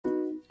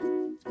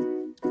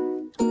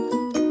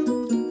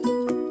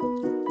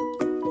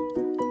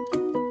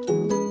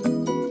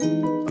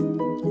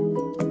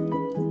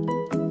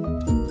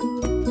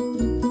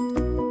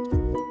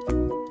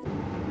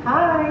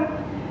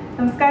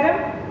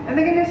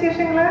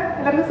വിശേഷങ്ങൾ?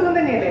 എല്ലാവർക്കും സുഖം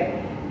തന്നെയല്ലേ?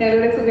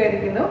 ഞങ്ങളിവിടെ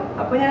സുഖമായിരിക്കുന്നു.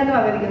 അപ്പോൾ ഞാനിന്ന്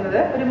വന്നിരിക്കുന്നത്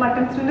ഒരു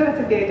മട്ടൺ സ്റ്റൂവിൻ്റെ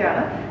റെസിപ്പി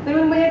ആയിട്ടാണ്. ഇതിന്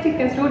മുമ്പ് ഞാൻ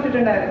ചിക്കൻ സ്റ്റൂ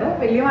ഇട്ടിട്ടുണ്ടായിരുന്നു.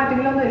 വലിയ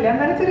മാറ്റങ്ങളൊന്നും ഇല്ല,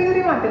 എന്നാലും ചെറിയ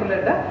ചെറിയ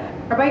മാറ്റങ്ങളുണ്ട്.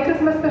 അപ്പോൾ ഈ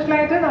ക്രിസ്മസ്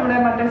സ്പെഷ്യലായിട്ട് നമ്മുടെ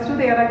മട്ടൺ സ്റ്റൂ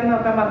തയ്യാറാക്കി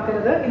നോക്കാൻ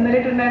മറക്കരുത്. ഇന്നലെ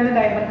ഇട്ടുണ്ടായിരുന്ന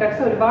ഡയമണ്ട്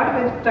കട്ട്സ് ഒരുപാട്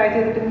പേര് ട്രൈ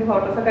ചെയ്തിട്ട് എനിക്ക്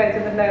ഫോട്ടോസൊക്കെ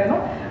അയച്ചിട്ടുണ്ടായിരുന്നു.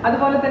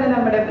 അതുപോലെ തന്നെ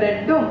നമ്മുടെ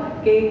ബ്രെഡും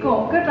കേക്കും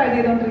ഒക്കെ ട്രൈ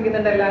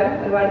ചെയ്തുകൊണ്ടിരിക്കുന്നുണ്ട് എല്ലാവരും.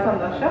 ഒരുപാട്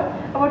സന്തോഷം.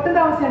 അപ്പോൾ ഒട്ടും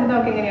താമസിച്ചിട്ട്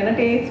നമുക്ക് എങ്ങനെയാണ്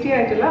ടേസ്റ്റി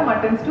ആയിട്ടുള്ള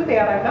മട്ടൺ സ്റ്റൂ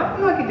തയ്യാറാക്കാം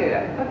നോക്കിയിട്ട്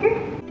വരാം. ഓക്കെ,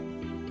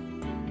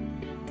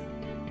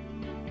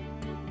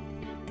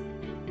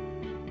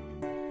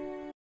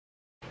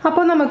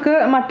 അപ്പോൾ നമുക്ക്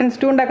മട്ടൺ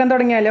സ്റ്റൂ ഉണ്ടാക്കാൻ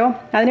തുടങ്ങിയാലോ?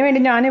 അതിനുവേണ്ടി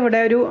ഞാനിവിടെ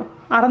ഒരു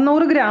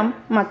 600 ഗ്രാം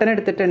മട്ടൺ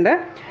എടുത്തിട്ടുണ്ട്.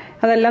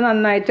 അതെല്ലാം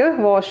നന്നായിട്ട്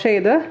വാഷ്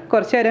ചെയ്ത്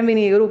കുറച്ച് നേരം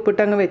വിനീഗർ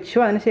ഉപ്പിട്ട് അങ്ങ് വെച്ചു.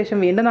 അതിനുശേഷം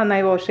വീണ്ടും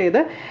നന്നായി വാഷ് ചെയ്ത്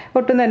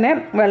ഒട്ടും തന്നെ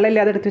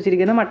വെള്ളമില്ലാതെ എടുത്ത്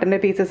വെച്ചിരിക്കുന്ന മട്ടൻ്റെ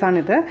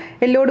പീസസാണിത്.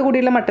 എല്ലോട്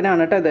കൂടിയുള്ള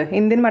മട്ടനാണ് കേട്ടോ, ഇത്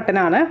ഇന്ത്യൻ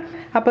മട്ടനാണ്.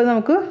 അപ്പോൾ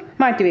നമുക്ക്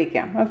മാറ്റി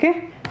വയ്ക്കാം. ഓക്കെ,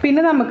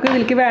 പിന്നെ നമുക്ക്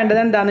ഇതിലേക്ക്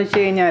വേണ്ടത് എന്താണെന്ന്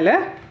വെച്ച് കഴിഞ്ഞാൽ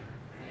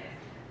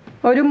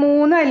ഒരു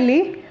 3 അല്ലി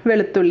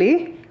വെളുത്തുള്ളി,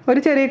 ഒരു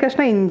ചെറിയ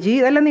കഷ്ണം ഇഞ്ചി,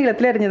 ഇതെല്ലാം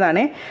നീളത്തിൽ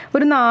അരിഞ്ഞതാണ്,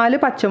 ഒരു 4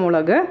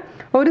 പച്ചമുളക്,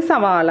 ഒരു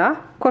സവാള,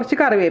 കുറച്ച്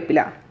കറിവേപ്പില.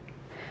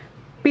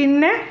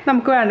 പിന്നെ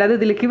നമുക്ക് വേണ്ടത്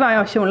ഇതിലേക്ക്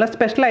ആവശ്യമുള്ള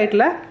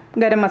സ്പെഷ്യലായിട്ടുള്ള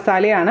ഗരം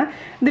മസാലയാണ്.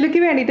 ഇതിലേക്ക്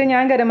വേണ്ടിയിട്ട്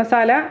ഞാൻ ഗരം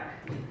മസാല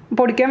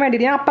പൊടിക്കാൻ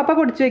വേണ്ടിയിട്ട് ഞാൻ അപ്പം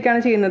പൊടിച്ച്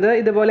വയ്ക്കുകയാണ് ചെയ്യുന്നത്.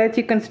 ഇതുപോലെ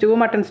ചിക്കൻ സ്റ്റൂവും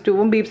മട്ടൺ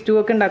സ്റ്റൂവും ബീഫ് സ്റ്റൂ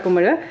ഒക്കെ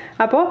ഉണ്ടാക്കുമ്പോൾ.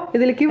 അപ്പോൾ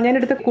ഇതിലേക്ക് ഞാൻ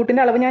എടുത്ത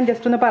കൂട്ടിൻ്റെ അളവ് ഞാൻ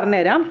ജസ്റ്റ് ഒന്ന്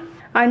പറഞ്ഞുതരാം.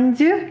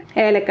 5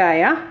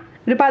 ഏലക്കായ,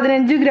 ഒരു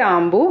 15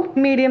 ഗ്രാമ്പു,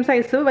 മീഡിയം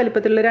സൈസ്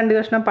വലിപ്പത്തിലുള്ള 2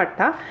 കഷ്ണം പട്ട,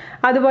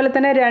 അതുപോലെ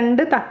തന്നെ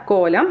 2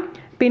 തക്കോലം,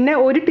 പിന്നെ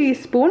 1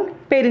 ടീസ്പൂൺ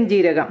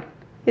പെരുംജീരകം.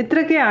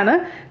 ഇത്രയൊക്കെയാണ്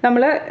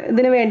നമ്മൾ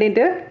ഇതിന്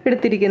വേണ്ടിയിട്ട്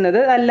എടുത്തിരിക്കുന്നത്.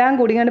 എല്ലാം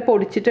കൂടി ഇങ്ങനെ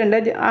പൊടിച്ചിട്ടുണ്ട്.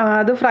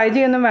 അത് ഫ്രൈ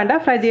ചെയ്യൊന്നും വേണ്ട,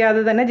 ഫ്രൈ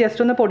ചെയ്യാതെ തന്നെ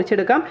ജസ്റ്റ് ഒന്ന്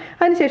പൊടിച്ചെടുക്കാം.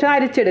 അതിനുശേഷം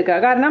അരിച്ചെടുക്കുക.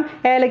 കാരണം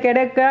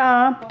ഏലക്കയുടെ ഒക്കെ ആ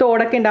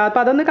തോടൊക്കെ ഉണ്ടാവും.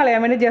 അപ്പോൾ അതൊന്ന്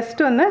കളയാൻ വേണ്ടി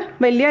ജസ്റ്റ് ഒന്ന്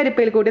വലിയ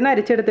അരിപ്പയിൽ കൂടി ഒന്ന്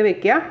അരിച്ചെടുത്ത്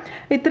വെക്കുക.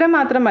 ഇത്ര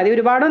മാത്രം മതി,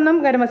 ഒരുപാടൊന്നും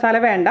ഗരം മസാല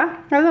വേണ്ട.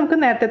 അത് നമുക്ക്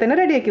നേരത്തെ തന്നെ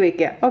റെഡിയാക്കി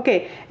വെക്കുക. ഓക്കെ,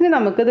 ഇനി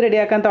നമുക്കിത്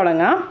റെഡിയാക്കാൻ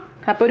തുടങ്ങാം.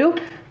 അപ്പോൾ ഒരു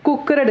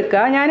കുക്കർ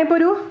എടുക്കുക. ഞാനിപ്പോൾ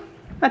ഒരു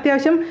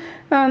അത്യാവശ്യം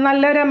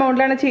നല്ലൊരു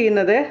എമൗണ്ടിലാണ്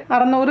ചെയ്യുന്നത്.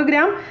 600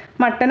 ഗ്രാം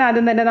മട്ടൺ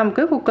ആദ്യം തന്നെ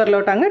നമുക്ക്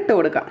കുക്കറിലോട്ട് അങ്ങ് ഇട്ട്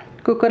കൊടുക്കാം.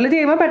 കുക്കറിൽ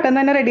ചെയ്യുമ്പോൾ പെട്ടെന്ന്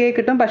തന്നെ റെഡിയായി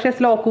കിട്ടും. പക്ഷേ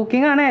സ്ലോ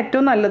കുക്കിംഗ് ആണ്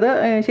ഏറ്റവും നല്ലത്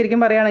ശരിക്കും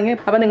പറയുകയാണെങ്കിൽ.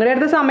 അപ്പോൾ നിങ്ങളുടെ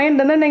അടുത്ത് സമയം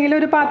ഉണ്ടെന്നുണ്ടെങ്കിൽ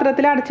ഒരു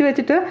പാത്രത്തിൽ അടച്ച്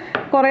വെച്ചിട്ട്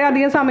കുറേ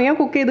അധികം സമയം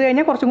കുക്ക് ചെയ്ത്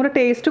കഴിഞ്ഞാൽ കുറച്ചും കൂടി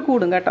ടേസ്റ്റ്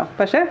കൂടും കേട്ടോ.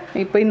 പക്ഷേ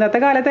ഇപ്പോൾ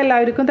ഇന്നത്തെ കാലത്ത്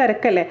എല്ലാവർക്കും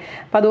തിരക്കല്ലേ,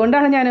 അപ്പോൾ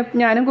അതുകൊണ്ടാണ്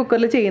ഞാനും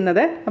കുക്കറിൽ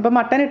ചെയ്യുന്നത്. അപ്പോൾ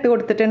മട്ടൺ ഇട്ട്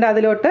കൊടുത്തിട്ടുണ്ട്.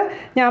 അതിലോട്ട്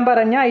ഞാൻ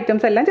പറഞ്ഞ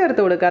ഐറ്റംസ് എല്ലാം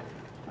ചേർത്ത് കൊടുക്കുക.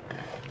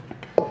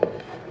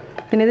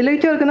 പിന്നെ ഇതിൽ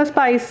ചേർക്കുന്ന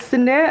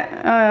സ്പൈസിൻ്റെ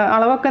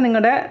അളവൊക്കെ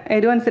നിങ്ങളുടെ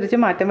എരിവ് അനുസരിച്ച്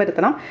മാറ്റം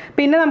വരുത്തണം.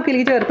 പിന്നെ നമുക്ക്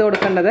ഇതിലേക്ക് ചേർത്ത്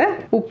കൊടുക്കേണ്ടത്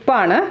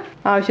ഉപ്പാണ്.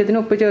 ആവശ്യത്തിന്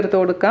ഉപ്പ് ചേർത്ത്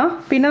കൊടുക്കാം.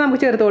 പിന്നെ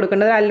നമുക്ക് ചേർത്ത്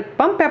കൊടുക്കേണ്ടത്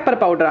അല്പം പെപ്പർ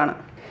പൗഡറാണ്.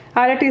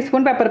 1/2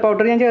 ടീസ്പൂൺ പെപ്പർ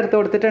പൗഡർ ഞാൻ ചേർത്ത്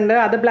കൊടുത്തിട്ടുണ്ട്.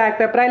 അത് ബ്ലാക്ക്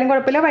പെപ്പർ ആയാലും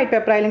കുഴപ്പമില്ല, വൈറ്റ്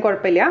പെപ്പർ ആയാലും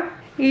കുഴപ്പമില്ല.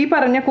 ഈ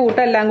പറഞ്ഞ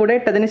കൂട്ടെല്ലാം കൂടെ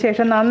ഇട്ടതിന്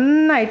ശേഷം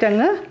നന്നായിട്ട്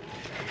അങ്ങ്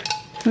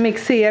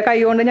മിക്സ് ചെയ്യുക. കൈ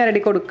കൊണ്ട്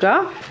ഞരടി കൊടുക്കുക.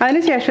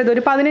 അതിന് ശേഷം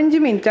ഇതൊരു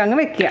 15 മിനിറ്റ് അങ്ങ്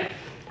വെക്കുക.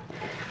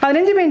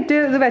 15 മിനിറ്റ്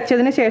ഇത്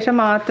വെച്ചതിന് ശേഷം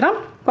മാത്രം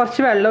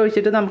കുറച്ച് വെള്ളം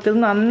ഒഴിച്ചിട്ട് നമുക്കിത്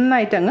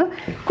നന്നായിട്ട് അങ്ങ്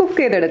കുക്ക്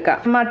ചെയ്തെടുക്കാം.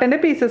 മട്ടൻ്റെ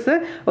പീസസ്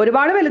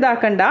ഒരുപാട്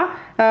വലുതാക്കണ്ട,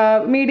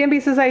 മീഡിയം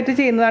പീസസ് ആയിട്ട്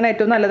ചെയ്യുന്നതാണ്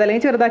ഏറ്റവും നല്ലത്.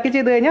 അല്ലെങ്കിൽ ചെറുതാക്കി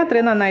ചെയ്ത് കഴിഞ്ഞാൽ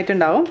അത്രയും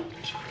നന്നായിട്ടുണ്ടാവും.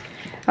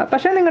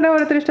 പക്ഷേ നിങ്ങളുടെ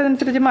ഓരോരുത്തർ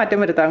ഇഷ്ടത്തിനനുസരിച്ച്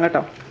മാറ്റം വരുത്താം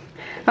കേട്ടോ.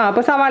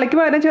 അപ്പോൾ സവാളയ്ക്ക്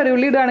പകരം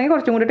ചെറിയുള്ളി ഇടുകയാണെങ്കിൽ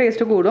കുറച്ചും കൂടി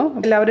ടേസ്റ്റ് കൂടും.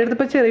 എല്ലാവരുടെ അടുത്ത്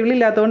ഇപ്പോൾ ചെറിയുള്ളി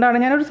ഇല്ലാത്തതുകൊണ്ടാണ്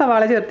ഞാനൊരു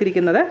സവാള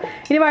ചേർത്തിരിക്കുന്നത്.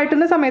 ഇനി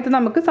വഴറ്റുന്ന സമയത്ത്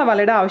നമുക്ക്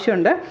സവാളയുടെ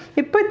ആവശ്യമുണ്ട്.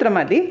 ഇപ്പോൾ ഇത്ര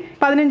മതി.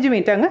 15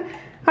 മിനിറ്റ് അങ്ങ്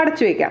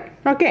അടച്ചു വയ്ക്കാം.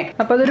 ഓക്കെ,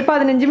 അപ്പോൾ അതൊരു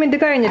 15 മിനിറ്റ്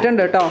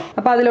കഴിഞ്ഞിട്ടുണ്ട് കേട്ടോ.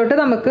 അപ്പോൾ അതിലോട്ട്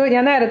നമുക്ക്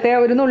ഞാൻ നേരത്തെ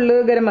ഒരു നുള്ള്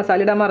ഗരം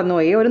മസാല ഇടാൻ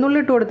മറന്നുപോയി. ഒരു നുള്ളി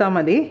ഇട്ട് കൊടുത്താൽ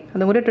മതി.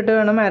 അതും കൂടി ഇട്ടിട്ട്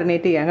വേണം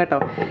മാരിനേറ്റ് ചെയ്യാൻ കേട്ടോ.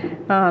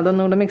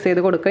 അതൊന്നും കൂടെ മിക്സ്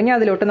ചെയ്ത് കൊടുക്കുക. ഇനി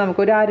അതിലോട്ട്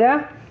നമുക്കൊരു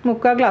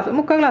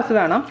മുക്കാൽ ഗ്ലാസ്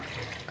വേണം.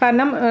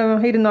 കാരണം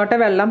ഇരുന്നോട്ടെ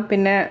വെള്ളം.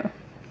 പിന്നെ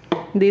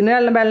ഇതിൽ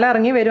നിന്ന് വെള്ളം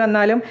ഇറങ്ങി വരും,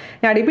 എന്നാലും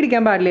അടി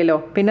പിടിക്കാൻ പാടില്ലല്ലോ.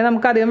 പിന്നെ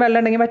നമുക്ക് അധികം വെള്ളം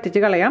ഉണ്ടെങ്കിൽ വറ്റിച്ച്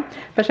കളയാം.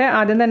 പക്ഷേ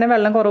ആദ്യം തന്നെ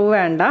വെള്ളം കുറവ്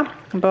വേണ്ട.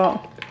 അപ്പോൾ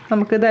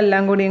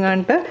നമുക്കിതെല്ലാം കൂടി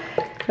ഇങ്ങോട്ട്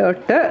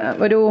ഇട്ട്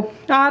ഒരു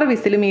 6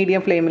 വിസിൽ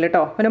മീഡിയം ഫ്ലെയിമിൽ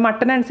കേട്ടോ. ഒരു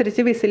മട്ടൺ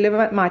അനുസരിച്ച് വിസിൽ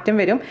മാറ്റം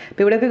വരും.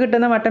 ഇപ്പോൾ ഇവിടെയൊക്കെ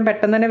കിട്ടുന്ന മട്ടൺ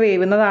പെട്ടെന്ന് തന്നെ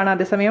വേവുന്നതാണ്.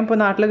 അതേസമയം ഇപ്പോൾ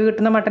നാട്ടിലൊക്കെ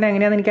കിട്ടുന്ന മട്ടൺ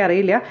എങ്ങനെയാണെന്ന്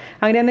എനിക്കറിയില്ല.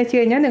 അങ്ങനെയാണെന്ന് വെച്ച്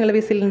കഴിഞ്ഞാൽ നിങ്ങൾ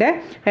വിസിലിൻ്റെ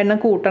എണ്ണം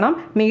കൂട്ടണം.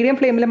 മീഡിയം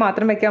ഫ്ലെയിമിൽ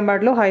മാത്രം വെക്കാൻ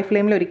പാടുള്ളൂ, ഹൈ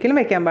ഫ്ലെയിമിൽ ഒരിക്കലും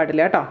വെക്കാൻ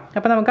പാടില്ല കേട്ടോ.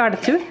 അപ്പോൾ നമുക്ക്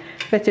അടച്ച്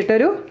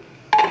വെച്ചിട്ടൊരു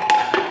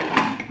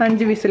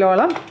 5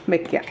 വിസിലോളം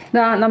വെക്കുക.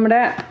 ഇതാ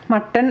നമ്മുടെ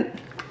മട്ടൺ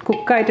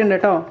കുക്കായിട്ടുണ്ട്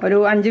കേട്ടോ. ഒരു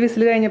 5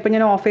 വിസിൽ കഴിഞ്ഞപ്പോൾ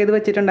ഞാൻ ഓഫ് ചെയ്ത്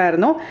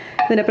വെച്ചിട്ടുണ്ടായിരുന്നു.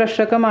 ഇതിൻ്റെ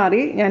പ്രഷറൊക്കെ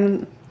മാറി ഞാൻ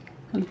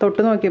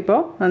തൊട്ട് നോക്കിയപ്പോൾ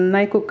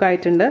നന്നായി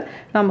കുക്കായിട്ടുണ്ട്.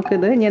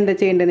 നമുക്കിത് ഇനി എന്താ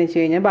ചെയ്യേണ്ടതെന്ന് വെച്ച്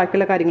കഴിഞ്ഞാൽ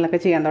ബാക്കിയുള്ള കാര്യങ്ങളൊക്കെ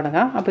ചെയ്യാൻ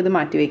തുടങ്ങാം. അപ്പോൾ ഇത്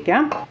മാറ്റി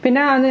വയ്ക്കാം.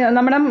 പിന്നെ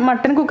നമ്മുടെ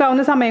മട്ടൺ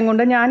കുക്കാവുന്ന സമയം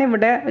കൊണ്ട്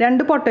ഞാനിവിടെ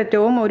 2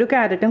 പൊട്ടറ്റോവും 1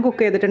 ക്യാരറ്റും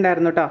കുക്ക്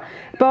ചെയ്തിട്ടുണ്ടായിരുന്നു കേട്ടോ.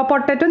 ഇപ്പോൾ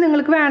പൊട്ടറ്റോ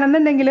നിങ്ങൾക്ക്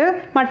വേണമെന്നുണ്ടെങ്കിൽ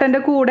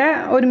മട്ടൻ്റെ കൂടെ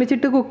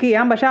ഒരുമിച്ചിട്ട് കുക്ക്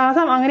ചെയ്യാം. പക്ഷേ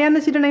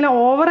അങ്ങനെയാണെന്ന് വെച്ചിട്ടുണ്ടെങ്കിൽ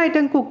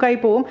ഓവറായിട്ട് കുക്കായി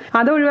പോകും.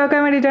 അത്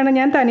ഒഴിവാക്കാൻ വേണ്ടിയിട്ടാണ്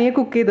ഞാൻ തനിയെ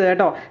കുക്ക് ചെയ്തത്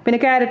കേട്ടോ. പിന്നെ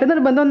ക്യാരറ്റ്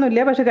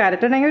നിർബന്ധമൊന്നുമില്ല, പക്ഷേ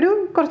ക്യാരറ്റ് ഉണ്ടെങ്കിൽ ഒരു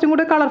കുറച്ചും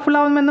കൂടെ കളർഫുൾ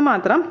ആവുമെന്ന്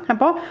മാത്രം.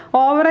 അപ്പോൾ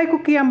ഓവറായി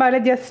കുക്ക് ചെയ്യാൻ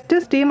പാടില്ല,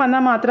 ജസ്റ്റ് സ്റ്റീം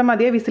വന്നാൽ മാത്രം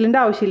മതിയെ,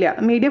 വിസിലിൻ്റെ ആവശ്യമില്ല.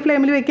 മീഡിയം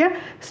ഫ്ലെയിമിൽ വയ്ക്കുക,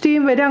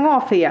 സ്റ്റീം വരെ അങ്ങ്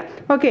ഓഫ്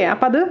ചെയ്യുക. ഓക്കെ,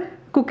 അപ്പോൾ അത്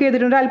കുക്ക്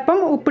ചെയ്തിട്ടുണ്ട്. അല്പം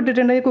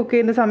ഉപ്പിട്ടിട്ടുണ്ട് കുക്ക്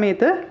ചെയ്യുന്ന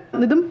സമയത്ത്.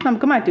 ഇതും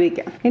നമുക്ക് മാറ്റി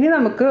വയ്ക്കാം. ഇനി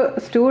നമുക്ക്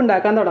സ്റ്റൂ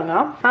ഉണ്ടാക്കാൻ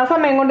തുടങ്ങാം. ആ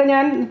സമയം കൊണ്ട്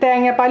ഞാൻ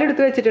തേങ്ങാപ്പാൽ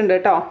എടുത്ത് വെച്ചിട്ടുണ്ട്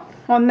കേട്ടോ.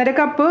 1.5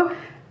 കപ്പ്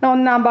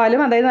ഒന്നാം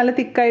പാലും, അതായത് നല്ല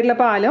തിക്കായിട്ടുള്ള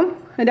പാലും,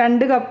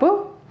 2 കപ്പ്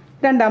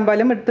രണ്ടാം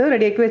പാലും എടുത്ത്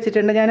റെഡിയാക്കി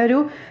വെച്ചിട്ടുണ്ട്. ഞാനൊരു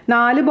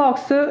 4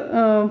 ബോക്സ്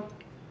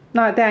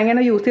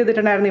തേങ്ങയാണ് യൂസ്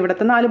ചെയ്തിട്ടുണ്ടായിരുന്നു.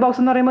 ഇവിടുത്തെ 4 ബോക്സ്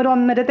എന്ന് പറയുമ്പോൾ ഒരു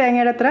 1.5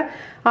 തേങ്ങയുടെ അത്ര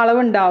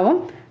അളവുണ്ടാവും.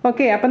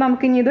 ഓക്കെ, അപ്പോൾ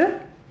നമുക്കിനി ഇത്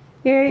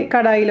ഈ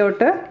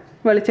കടായിലോട്ട്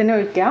വെളിച്ചെണ്ണ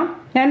ഒഴിക്കാം.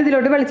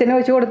 ഞാനിതിലോട്ട് വെളിച്ചെണ്ണ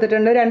ഒഴിച്ച്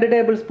കൊടുത്തിട്ടുണ്ട് 2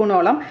 ടേബിൾ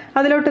സ്പൂണോളം.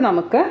 അതിലോട്ട്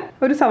നമുക്ക്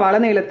ഒരു സവാള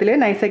നീളത്തിൽ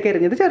നൈസാക്കി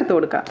എറിഞ്ഞത് ചേർത്ത്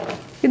കൊടുക്കാം.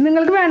 ഇത്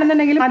നിങ്ങൾക്ക്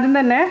വേണമെന്നുണ്ടെങ്കിൽ ആദ്യം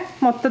തന്നെ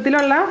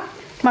മൊത്തത്തിലുള്ള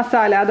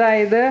മസാല,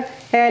 അതായത്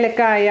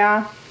ഏലക്കായ,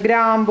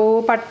 ഗ്രാമ്പൂ,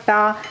 പട്ട,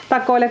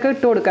 തക്കോലൊക്കെ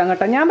ഇട്ട് കൊടുക്കാം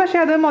കേട്ടോ. ഞാൻ പക്ഷേ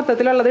അത്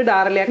മൊത്തത്തിലുള്ളത്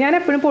ഇടാറില്ല. ഞാൻ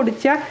എപ്പോഴും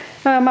പൊടിച്ച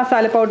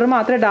മസാല പൗഡർ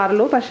മാത്രമേ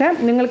ഇടാറുള്ളൂ. പക്ഷേ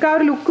നിങ്ങൾക്ക് ആ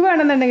ഒരു ലുക്ക്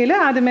വേണമെന്നുണ്ടെങ്കിൽ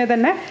ആദ്യമേ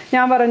തന്നെ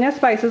ഞാൻ പറഞ്ഞ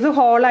സ്പൈസസ്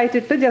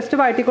ഹോളായിട്ടിട്ട് ജസ്റ്റ്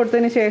വഴറ്റി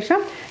കൊടുത്തതിന് ശേഷം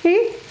ഈ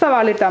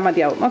സവാള ഇട്ടാൽ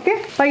മതിയാവും. ഓക്കെ,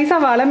 അപ്പോൾ ഈ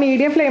സവാള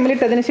മീഡിയം ഫ്ലെയിമിൽ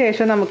ഇട്ടതിന്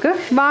ശേഷം നമുക്ക്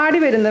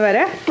വാടി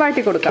വരുന്നവരെ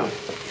വഴറ്റി കൊടുക്കാം.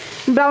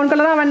 ബ്രൗൺ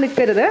കളർ ആവാൻ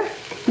നിൽക്കരുത്,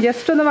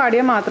 ജസ്റ്റ് ഒന്ന്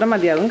വാടിയാൽ മാത്രം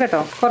മതിയാവും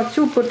കേട്ടോ. കുറച്ച്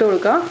ഉപ്പിട്ട്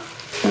കൊടുക്കാം,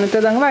 എന്നിട്ട്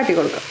ഇതങ്ങ് വാട്ടി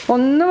കൊടുക്കാം.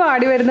 ഒന്ന്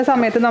വാടി വരുന്ന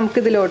സമയത്ത്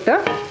നമുക്കിതിലോട്ട്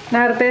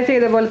നേരത്തെ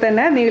ചെയ്ത പോലെ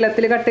തന്നെ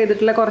നീളത്തിൽ കട്ട്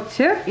ചെയ്തിട്ടുള്ള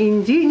കുറച്ച്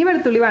ഇഞ്ചി, ഇനി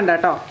വെളുത്തുള്ളി വേണ്ട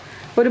കേട്ടോ,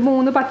 ഒരു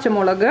 3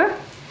 പച്ചമുളക്,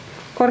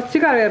 കുറച്ച്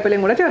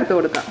കറിവേപ്പിലയും കൂടെ ചേർത്ത്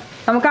കൊടുക്കാം.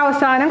 നമുക്ക്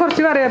അവസാനം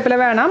കുറച്ച് കറിവേപ്പില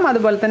വേണം,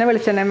 അതുപോലെ തന്നെ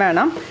വെളിച്ചെണ്ണയും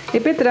വേണം.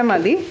 ഇപ്പോൾ ഇത്ര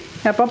മതി.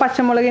 അപ്പോൾ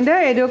പച്ചമുളകിൻ്റെ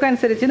എരിവൊക്കെ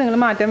അനുസരിച്ച് നിങ്ങൾ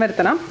മാറ്റം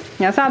വരുത്തണം.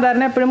 ഞാൻ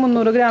സാധാരണ എപ്പോഴും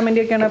 300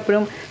 ഗ്രാമിൻ്റെയൊക്കെയാണ്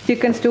എപ്പോഴും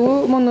ചിക്കൻ സ്റ്റൂ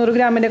 300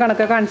 ഗ്രാമിൻ്റെ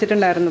കണക്ക്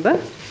കാണിച്ചിട്ടുണ്ടായിരുന്നത്.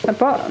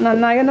 അപ്പോൾ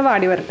നന്നായി ഒന്ന്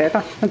വാടി വരട്ടെ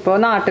കേട്ടോ. ഇപ്പോൾ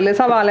നാട്ടിൽ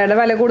സവാളയുടെ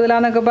വില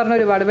കൂടുതലാണെന്നൊക്കെ പറഞ്ഞ്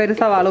ഒരുപാട് പേര്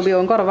സവാള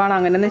ഉപയോഗം കുറവാണ്.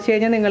 അങ്ങനെയെന്ന് വെച്ച്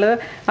കഴിഞ്ഞാൽ നിങ്ങൾ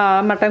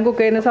മട്ടൻ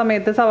കുക്ക് ചെയ്യുന്ന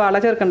സമയത്ത് സവാള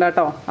ചേർക്കണ്ട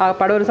കേട്ടോ.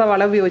 ആപ്പാടെ ഒരു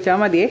സവാള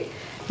ഉപയോഗിച്ചാൽ മതിയേ.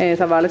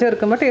 സവാള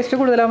ചേർക്കുമ്പോൾ ടേസ്റ്റ്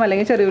കൂടുതലാവും,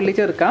 അല്ലെങ്കിൽ ചെറിയ ഉള്ളി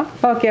ചേർക്കാം.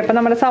 ഓക്കെ, അപ്പോൾ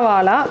നമ്മുടെ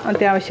സവാള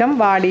അത്യാവശ്യം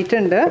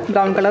വാടിയിട്ടുണ്ട്,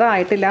 ബ്രൗൺ കളർ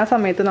ആയിട്ടില്ല. ആ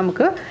സമയത്ത്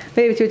നമുക്ക്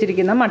വേവിച്ച്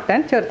വെച്ചിരിക്കുന്ന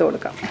മട്ടൻ ചേർത്ത്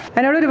കൊടുക്കാം.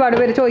 എന്നോട് ഒരുപാട്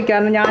പേര്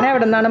ചോദിക്കാറുണ്ട് ഞാൻ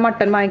എവിടെ നിന്നാണ്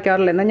മട്ടൻ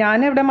വാങ്ങിക്കാറുള്ളത്.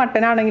 ഞാനിവിടെ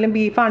മട്ടൻ ആണെങ്കിലും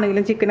ബീഫ്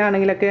ആണെങ്കിലും ചിക്കൻ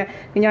ആണെങ്കിലൊക്കെ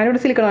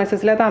ഞാനിവിടെ സിലിക്കൺ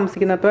ഓയസിലാണ്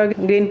താമസിക്കുന്നത്. അപ്പോൾ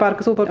ഗ്രീൻ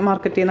പാർക്ക് സൂപ്പർ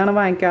മാർക്കറ്റിൽ നിന്നാണ്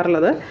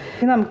വാങ്ങിക്കാറുള്ളത്.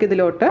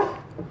 നമുക്കിതിലോട്ട്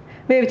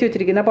വേവിച്ച്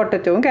വെച്ചിരിക്കുന്ന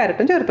പൊട്ടറ്റോവും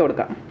ക്യാരറ്റും ചേർത്ത്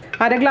കൊടുക്കാം.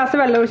 1/2 ഗ്ലാസ്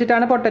വെള്ളം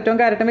ഒഴിച്ചിട്ടാണ് പൊട്ടറ്റോവും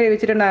ക്യാരറ്റും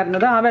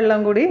വേവിച്ചിട്ടുണ്ടായിരുന്നത്. ആ വെള്ളം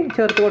കൂടി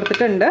ചേർത്ത്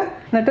കൊടുത്തിട്ടുണ്ട്.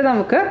 എന്നിട്ട്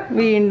നമുക്ക്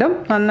വീണ്ടും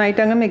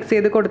നന്നായിട്ട് അങ്ങ് മിക്സ്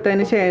ചെയ്ത്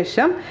കൊടുത്തതിന്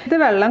ശേഷം ഇത്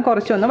വെള്ളം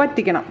കുറച്ചൊന്ന്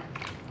വറ്റിക്കണം.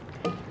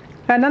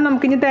 കാരണം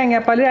നമുക്കിനി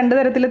തേങ്ങാപ്പാൽ 2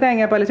 തരത്തിൽ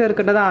തേങ്ങാപ്പാൽ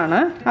ചേർക്കേണ്ടതാണ്.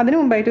 അതിന്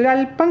മുമ്പായിട്ട് ഒരു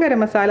അല്പം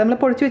ഗരം മസാല, നമ്മൾ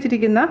പൊടിച്ച്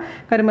വെച്ചിരിക്കുന്ന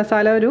ഗരം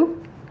മസാല ഒരു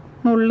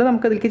നുള്ള്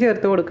നമുക്കതിലേക്ക്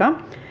ചേർത്ത് കൊടുക്കാം.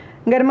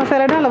 ഗരം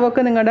മസാലയുടെ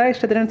അളവൊക്കെ നിങ്ങളുടെ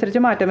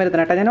ഇഷ്ടത്തിനനുസരിച്ച് മാറ്റം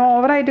വരുത്തണം കേട്ടോ. ഞാൻ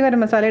ഓവറായിട്ട്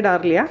ഗരം മസാല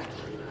ഇടാറില്ല.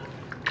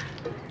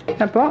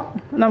 അപ്പോൾ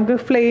നമുക്ക്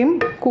ഫ്ലെയിം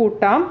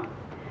കൂട്ടാം.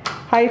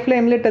 ഹൈ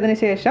ഫ്ലെയിമിൽ ഇട്ടതിന്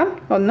ശേഷം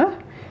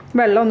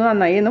വെള്ളം ഒന്ന്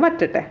നന്നായി ഒന്ന്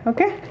വറ്റട്ടെ.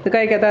 ഓക്കെ, ഇത്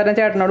കഴിക്കാത്ത കാരണം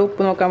ചേട്ടനോട്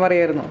ഉപ്പ് നോക്കാൻ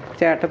പറയായിരുന്നു.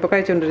 ചേട്ടൻ ഇപ്പോൾ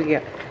കഴിച്ചുകൊണ്ടിരിക്കുക.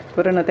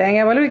 പറയുന്നത്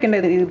തേങ്ങാപ്പാൽ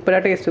ഒഴിക്കേണ്ടത്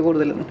ഇപ്പോഴാണ് ടേസ്റ്റ്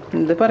കൂടുതലെന്ന്.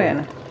 എന്ത്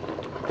പറയാനാണ്,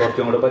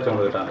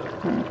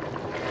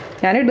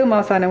 ഞാനിടും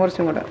അവസാനം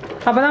കുറച്ചും കൂടെ.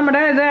 അപ്പോൾ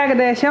നമ്മുടെ ഇത്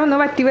ഏകദേശം ഒന്ന്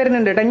വറ്റി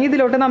വരുന്നുണ്ട് കേട്ടോ. ഇനി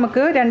ഇതിലോട്ട്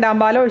നമുക്ക് 2ാം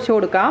പാൽ ഒഴിച്ചു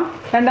കൊടുക്കാം.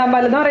 2ാം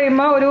പാൽ എന്ന്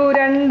പറയുമ്പോൾ ഒരു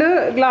 2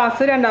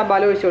 ഗ്ലാസ് 2ാം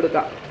പാൽ ഒഴിച്ചു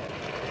കൊടുക്കാം.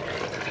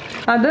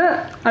 അത്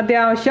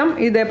അത്യാവശ്യം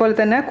ഇതേപോലെ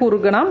തന്നെ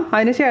കുറുകണം.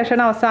 അതിന്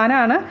ശേഷം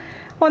അവസാനമാണ്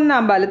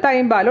 1ാം പാൽ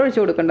തൈം പാൽ ഒഴിച്ചു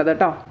കൊടുക്കേണ്ടത്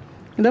കേട്ടോ.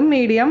 ഇതും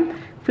മീഡിയം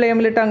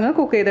ഫ്ലെയിമിലിട്ട് അങ്ങ്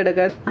കുക്ക്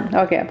ചെയ്തെടുക്കുക.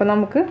 ഓക്കെ, അപ്പോൾ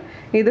നമുക്ക്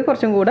ഇത്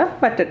കുറച്ചും കൂടെ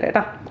വറ്റട്ടെ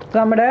കേട്ടോ.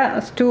 നമ്മുടെ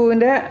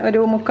സ്റ്റൂവിൻ്റെ ഒരു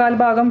 1/4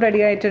 ഭാഗം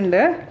റെഡി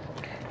ആയിട്ടുണ്ട്.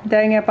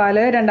 തേങ്ങാപ്പാൽ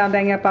 2ാം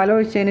തേങ്ങാപ്പാൽ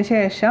ഒഴിച്ചതിന്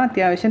ശേഷം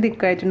അത്യാവശ്യം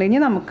തിക്കായിട്ടുണ്ട്. ഇനി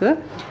നമുക്ക്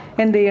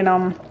എന്ത്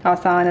ചെയ്യണം,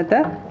 അവസാനത്തെ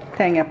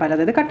തേങ്ങാപ്പാൽ,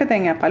 അതായത് കട്ട്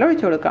തേങ്ങാപ്പാൽ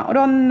ഒഴിച്ചു കൊടുക്കാം. ഒരു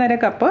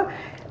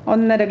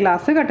 1.5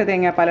 ഗ്ലാസ് കട്ട്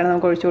തേങ്ങാപ്പാലാണ്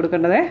നമുക്ക് ഒഴിച്ചു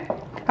കൊടുക്കേണ്ടത്.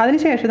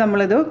 അതിനുശേഷം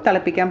നമ്മളിത്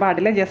തിളപ്പിക്കാൻ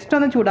പാടില്ല. ജസ്റ്റ്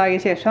ഒന്ന് ചൂടായ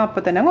ശേഷം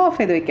അപ്പോൾ തന്നെ അങ്ങ് ഓഫ്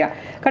ചെയ്ത് വെക്കുക.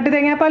 കട്ട്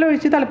തേങ്ങാപ്പാൽ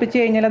ഒഴിച്ച് തിളപ്പിച്ച്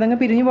കഴിഞ്ഞാൽ അതങ്ങ്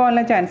പിരിഞ്ഞു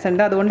പോകാനുള്ള ചാൻസ്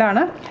ഉണ്ട്.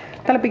 അതുകൊണ്ടാണ്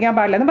തിളപ്പിക്കാൻ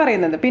പാടില്ല എന്ന്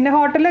പറയുന്നത്. പിന്നെ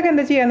ഹോട്ടലിലൊക്കെ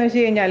എന്താ ചെയ്യാന്ന്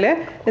വെച്ച് കഴിഞ്ഞാൽ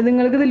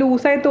നിങ്ങൾക്ക് ഇത്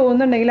ലൂസായി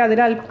തോന്നുന്നുണ്ടെങ്കിൽ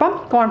അതിലല്പം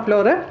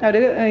കോൺഫ്ലോർ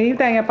ഈ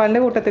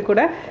തേങ്ങാപ്പാലിൻ്റെ കൂട്ടത്തിൽ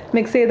കൂടെ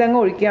മിക്സ് ചെയ്ത് അങ്ങ്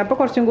ഒഴിക്കുക. അപ്പോൾ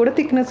കുറച്ചും കൂടെ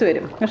തിക്നെസ്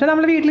വരും. പക്ഷേ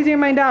നമ്മൾ വീട്ടിൽ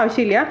ചെയ്യുമ്പോൾ അതിൻ്റെ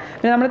ആവശ്യമില്ല.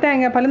 പിന്നെ നമ്മൾ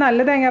തേങ്ങാപ്പാൽ നല്ല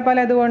തേങ്ങാപ്പാൽ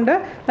ആയതുകൊണ്ട്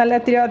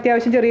നല്ല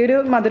അത്യാവശ്യം ചെറിയൊരു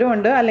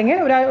മധുരമുണ്ട്. അല്ലെങ്കിൽ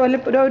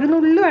ഒരു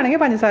നുള്ളു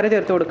വേണമെങ്കിൽ പഞ്ചസാര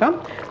ചേർത്ത് കൊടുക്കാം.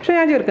 പക്ഷേ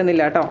ഞാൻ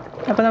ചേർക്കുന്നില്ല കേട്ടോ.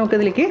 അപ്പോൾ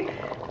നമുക്കിതിലേക്ക്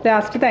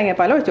ലാസ്റ്റ്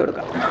തേങ്ങാപ്പാൽ ഒഴിച്ചു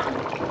കൊടുക്കാം.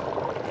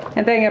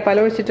 ഞാൻ തേങ്ങാപ്പാൽ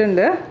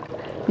ഒഴിച്ചിട്ടുണ്ട്.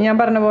 ഞാൻ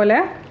പറഞ്ഞ പോലെ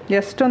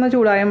ജസ്റ്റ് ഒന്ന്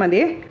ചൂടായാൽ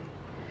മതി.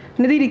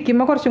 പിന്നെ ഇത്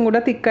ഇരിക്കുമ്പോൾ കുറച്ചും കൂടെ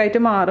തിക്കായിട്ട്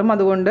മാറും.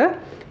 അതുകൊണ്ട്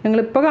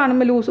നിങ്ങളിപ്പോൾ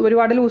കാണുമ്പോൾ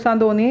ഒരുപാട്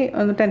ലൂസാന്ന് തോന്നി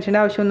ടെൻഷൻ്റെ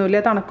ആവശ്യമൊന്നുമില്ല.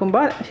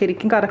 തണുക്കുമ്പോൾ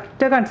ശരിക്കും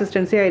കറക്റ്റ്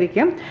കൺസിസ്റ്റൻസി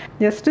ആയിരിക്കും.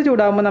 ജസ്റ്റ്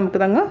ചൂടാകുമ്പോൾ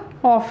നമുക്കിതങ്ങ്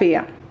ഓഫ്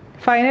ചെയ്യാം.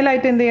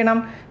 ഫൈനലായിട്ട് എന്ത് ചെയ്യണം,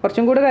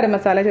 കുറച്ചും കൂടെ ഗരം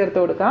മസാല ചേർത്ത്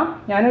കൊടുക്കാം.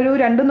 ഞാനൊരു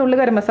 2 നുള്ളു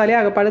ഗരം മസാല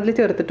ആകപ്പാടത്തിൽ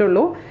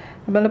ചേർത്തിട്ടുള്ളൂ.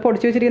 അപ്പോൾ നമ്മൾ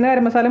പൊടിച്ച് വെച്ചിരിക്കുന്ന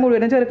ഗരം മസാല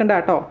മുഴുവനും ചേർക്കണ്ട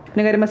കേട്ടോ.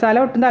 പിന്നെ ഗരം മസാല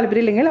ഒട്ടും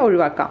താല്പര്യമില്ലെങ്കിൽ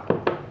ഒഴിവാക്കാം.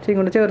 ഇച്ചിരി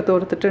കൂടെ ചേർത്ത്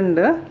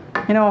കൊടുത്തിട്ടുണ്ട്.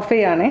 ഞാൻ ഓഫ്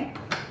ചെയ്യാണേ.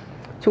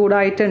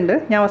 ചൂടായിട്ടുണ്ട്.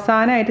 ഞാൻ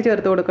അവസാനമായിട്ട്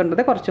ചേർത്ത്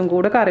കൊടുക്കേണ്ടത് കുറച്ചും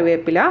കൂടെ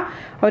കറിവേപ്പില,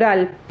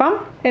 ഒരല്പം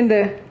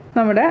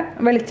നമ്മുടെ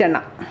വെളിച്ചെണ്ണ.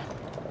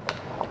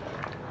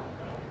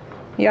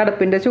 ഈ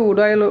അടുപ്പിൻ്റെ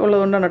ചൂടായി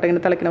ഉള്ളതുകൊണ്ടാണ് കേട്ടോ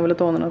ഇങ്ങനെ തിളയ്ക്കുന്ന പോലെ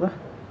തോന്നുന്നത്.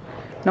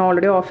 ഞാൻ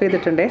ഓൾറെഡി ഓഫ്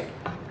ചെയ്തിട്ടുണ്ടേ.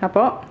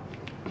 അപ്പോൾ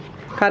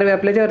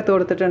കറിവേപ്പില ചേർത്ത്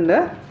കൊടുത്തിട്ടുണ്ട്.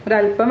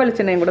 ഒരല്പം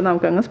വെളിച്ചെണ്ണയും കൂടെ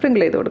നമുക്ക് അങ്ങ്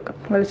സ്പ്രിങ്കിൾ ചെയ്ത് കൊടുക്കാം.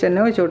 വെളിച്ചെണ്ണ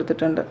ഒഴിച്ച്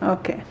കൊടുത്തിട്ടുണ്ട്.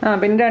 ഓക്കെ,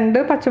 പിന്നെ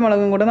 2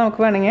 പച്ചമുളകും കൂടെ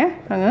നമുക്ക് വേണമെങ്കിൽ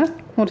അങ്ങ്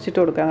മുറിച്ചിട്ട്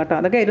കൊടുക്കാം കേട്ടോ.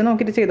 അതൊക്കെ എരിവ്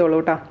നോക്കിയിട്ട് ചെയ്തോളൂ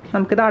കേട്ടോ.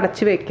 നമുക്കിത്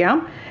അടച്ച് വെക്കാം.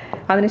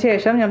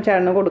 അതിനുശേഷം ഞാൻ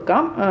ചേട്ടന്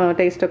കൊടുക്കാം.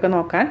 ടേസ്റ്റൊക്കെ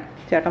നോക്കാൻ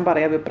ചേട്ടൻ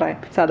പറയാം അഭിപ്രായം.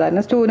 സാധാരണ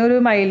സ്റ്റൂവിന് ഒരു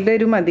മൈൽഡ്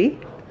എരിവ് മതി.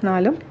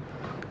 എന്നാലും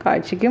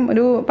കാഴ്ചയ്ക്കും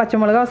ഒരു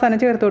പച്ചമുളക് അവസാനം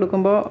ചേർത്ത്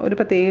കൊടുക്കുമ്പോൾ ഒരു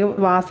പ്രത്യേക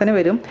വാസന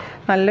വരും,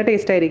 നല്ല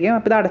ടേസ്റ്റ് ആയിരിക്കും.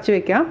 അപ്പോൾ ഇത് അടച്ചു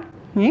വെക്കാം.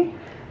 ഇനി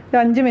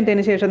 5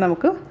 മിനിറ്റിന് ശേഷം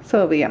നമുക്ക്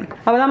സെർവ് ചെയ്യാം.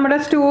 അപ്പോൾ നമ്മുടെ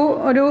സ്റ്റൂ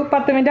ഒരു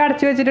 10 മിനിറ്റ്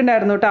അടച്ചു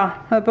വെച്ചിട്ടുണ്ടായിരുന്നു കേട്ടോ.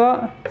 അപ്പോൾ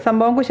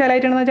സംഭവം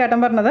കുശാലായിട്ടാണെന്ന് ചേട്ടൻ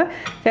പറഞ്ഞത്.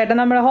 ചേട്ടൻ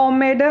നമ്മുടെ ഹോം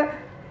മെയ്ഡ്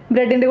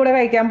ബ്രെഡിൻ്റെ കൂടെ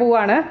കഴിക്കാൻ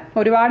പോവുകയാണ്.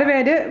 ഒരുപാട്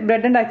പേര്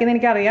ബ്രെഡ് ഉണ്ടാക്കിയെന്ന്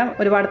എനിക്കറിയാം.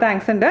 ഒരുപാട്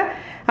താങ്ക്സ് ഉണ്ട്.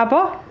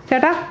 അപ്പോൾ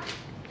ചേട്ടാ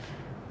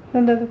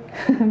എന്തത്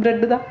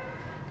ബ്രെഡ് ഇതാ,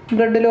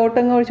 ബ്രെഡിലോട്ട്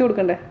അങ്ങ് ഒഴിച്ച്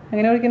കൊടുക്കണ്ടേ?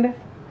 എങ്ങനെ ഒഴിക്കണ്ടേ?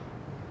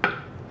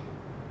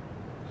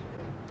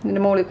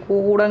 ഇതിൻ്റെ മുകളിൽ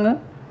കൂടെ അങ്ങ്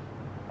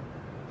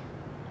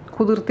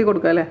കുതിർത്തി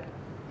കൊടുക്കുക അല്ലേ?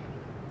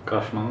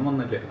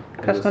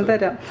 കഷ്ണം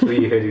തരാം.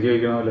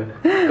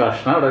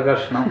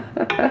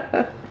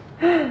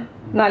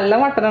 നല്ല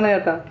മട്ടനാണ്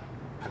ചേട്ടാ,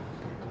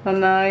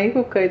 നന്നായി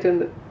കുക്ക്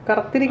ആയിട്ടുണ്ട്.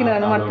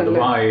 കറുത്തിരിക്കുന്നതാണ് മട്ടനില്,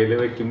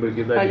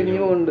 അലിഞ്ഞു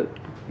പോകുന്നുണ്ട്.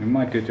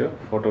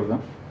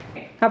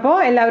 അപ്പോൾ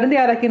എല്ലാവരും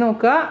തയ്യാറാക്കി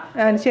നോക്കുക.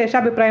 അതിനുശേഷം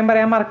അഭിപ്രായം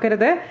പറയാൻ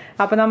മറക്കരുത്.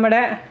 അപ്പോൾ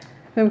നമ്മുടെ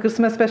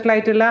ക്രിസ്മസ്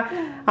സ്പെഷ്യലായിട്ടുള്ള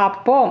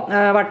അപ്പവും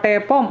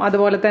വട്ടയപ്പവും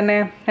അതുപോലെ തന്നെ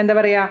എന്താ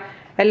പറയുക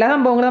എല്ലാ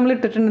സംഭവങ്ങളും നമ്മൾ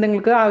ഇട്ടിട്ടുണ്ട്.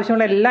 നിങ്ങൾക്ക്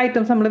ആവശ്യമുള്ള എല്ലാ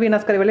ഐറ്റംസും നമ്മൾ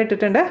വീനാസ് കറിവേപ്പില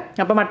ഇട്ടിട്ടുണ്ട്.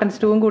 അപ്പോൾ മട്ടൺ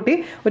സ്റ്റൂവും കൂട്ടി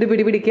ഒരു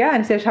പിടി പിടിക്കുക.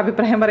 അതിനുശേഷം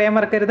അഭിപ്രായം പറയാൻ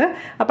മറക്കരുത്.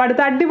 അപ്പോൾ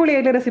അടുത്ത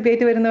അടിപൊളിയായിട്ട് റെസിപ്പി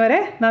ആയിട്ട് വരുന്നവരെ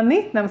നന്ദി,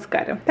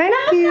 നമസ്കാരം.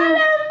 Thank you.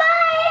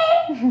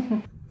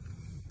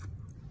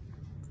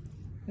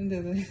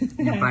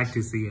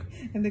 പ്രാക്ടീസ് ചെയ്യാം.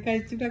 എന്താ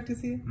കഴിച്ച്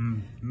പ്രാക്ടീസ് ചെയ്യാം?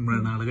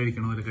 നാളെ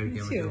കഴിക്കണ പോലെ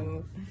കഴിക്കാൻ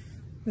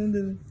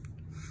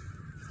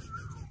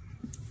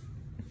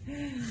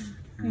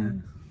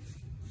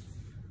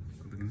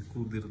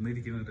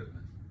കുതിർന്നിരിക്കുന്നത്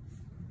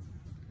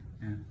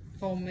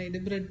ഹോം മെയ്ഡ്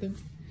ബ്രെഡും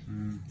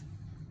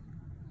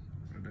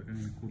ബ്രെഡൊക്കെ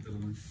ഇങ്ങനെ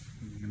കുതിർന്ന്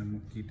ഇങ്ങനെ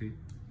മുക്കിയിട്ട്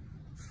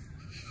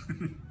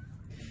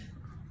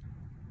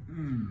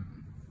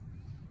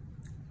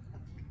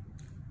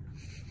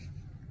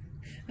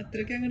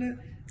അത്രയ്ക്ക് അങ്ങനെ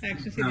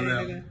ആക്ഷൻ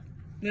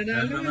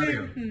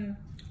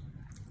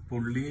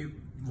പുള്ളി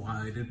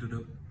വായിലിട്ടിട്ട്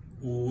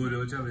ഓരോ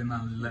ചവയും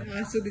നല്ല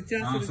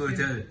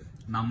ആസ്വദിച്ചാൽ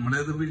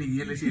നമ്മളത്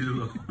വിളിങ്ങിയല്ലേ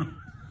ശരിയുള്ളൂ.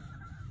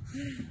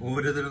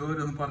 ഓരോരുത്തരും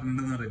ഓരോന്ന്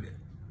പറഞ്ഞിട്ടുണ്ടെന്ന് അറിയില്ല.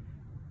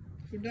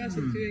 ഫുഡ്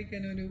ആസ്വദിച്ച്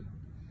കഴിക്കാനൊരു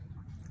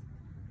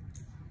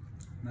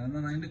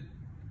നന്നായിട്ട്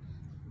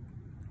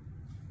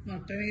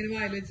മട്ടൻ ഇങ്ങനെ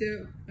വായിൽ വെച്ച്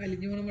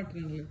അലിഞ്ഞു പോണ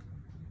മട്ടനാണല്ലോ.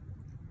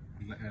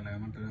 ഇളയ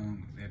മട്ടൻ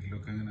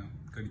എല്ലൊക്കെ അങ്ങനെ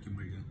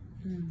കടിക്കുമ്പോഴേക്കും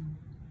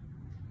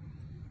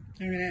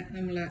അങ്ങനെ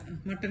നമ്മളെ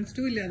മട്ടൺ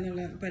സ്റ്റൂ ഇല്ല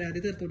എന്നുള്ള പരാതി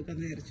തീർത്തു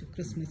കൊടുക്കാന്ന് വിചാരിച്ചു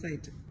ക്രിസ്മസ്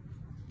ആയിട്ട്.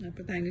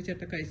 അപ്പൊ താങ്ക് യു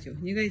ചേട്ടാ. കഴിച്ചോ?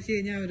 ഇനി കഴിച്ചു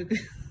കഴിഞ്ഞാൽ അവർക്ക്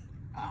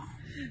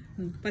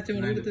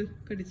പച്ചമുളക് എടുത്ത്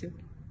കടിച്ചോ?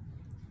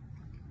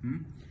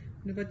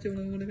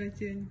 പച്ചമുളക് കൂടെ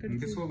കഴിച്ചു കഴിഞ്ഞാൽ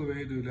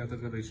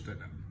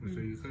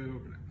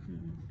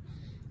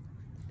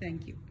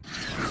താങ്ക് യു.